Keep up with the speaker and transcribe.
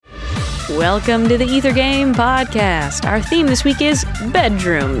Welcome to the Ether Game Podcast. Our theme this week is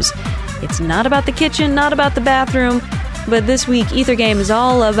bedrooms. It's not about the kitchen, not about the bathroom, but this week Ether Game is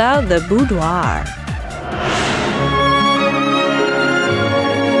all about the boudoir.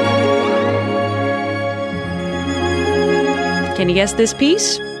 Can you guess this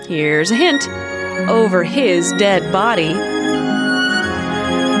piece? Here's a hint. Over his dead body.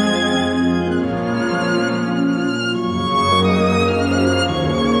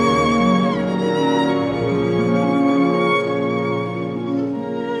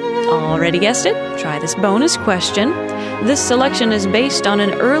 Already guessed it? Try this bonus question. This selection is based on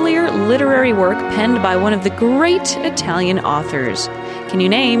an earlier literary work penned by one of the great Italian authors. Can you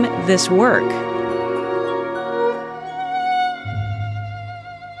name this work?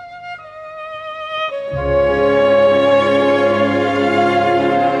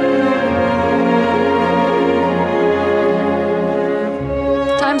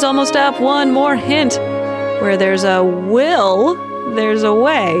 Time's almost up. One more hint. Where there's a will, there's a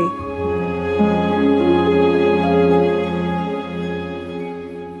way.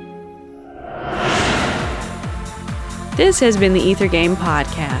 This has been the Ether Game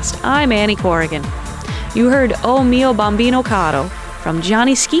Podcast. I'm Annie Corrigan. You heard O Mio Bambino Caro from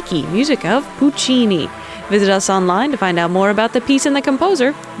Gianni Schicchi, music of Puccini. Visit us online to find out more about the piece and the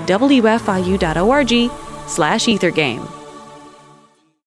composer, wfiu.org/ethergame.